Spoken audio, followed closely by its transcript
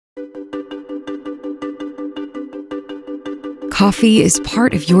Coffee is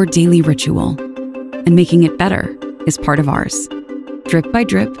part of your daily ritual, and making it better is part of ours. Drip by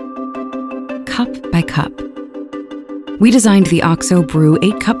drip, cup by cup. We designed the OXO Brew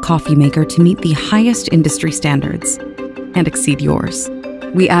 8-cup coffee maker to meet the highest industry standards and exceed yours.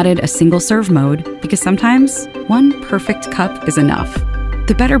 We added a single-serve mode because sometimes one perfect cup is enough.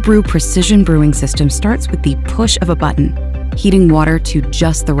 The Better Brew precision brewing system starts with the push of a button, heating water to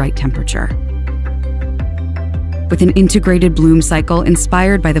just the right temperature. With an integrated bloom cycle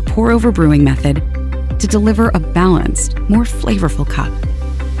inspired by the pour-over brewing method to deliver a balanced, more flavorful cup.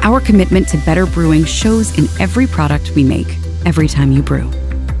 Our commitment to better brewing shows in every product we make, every time you brew,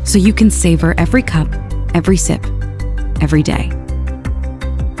 so you can savor every cup, every sip, every day.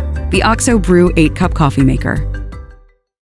 The OXO Brew 8-cup coffee maker.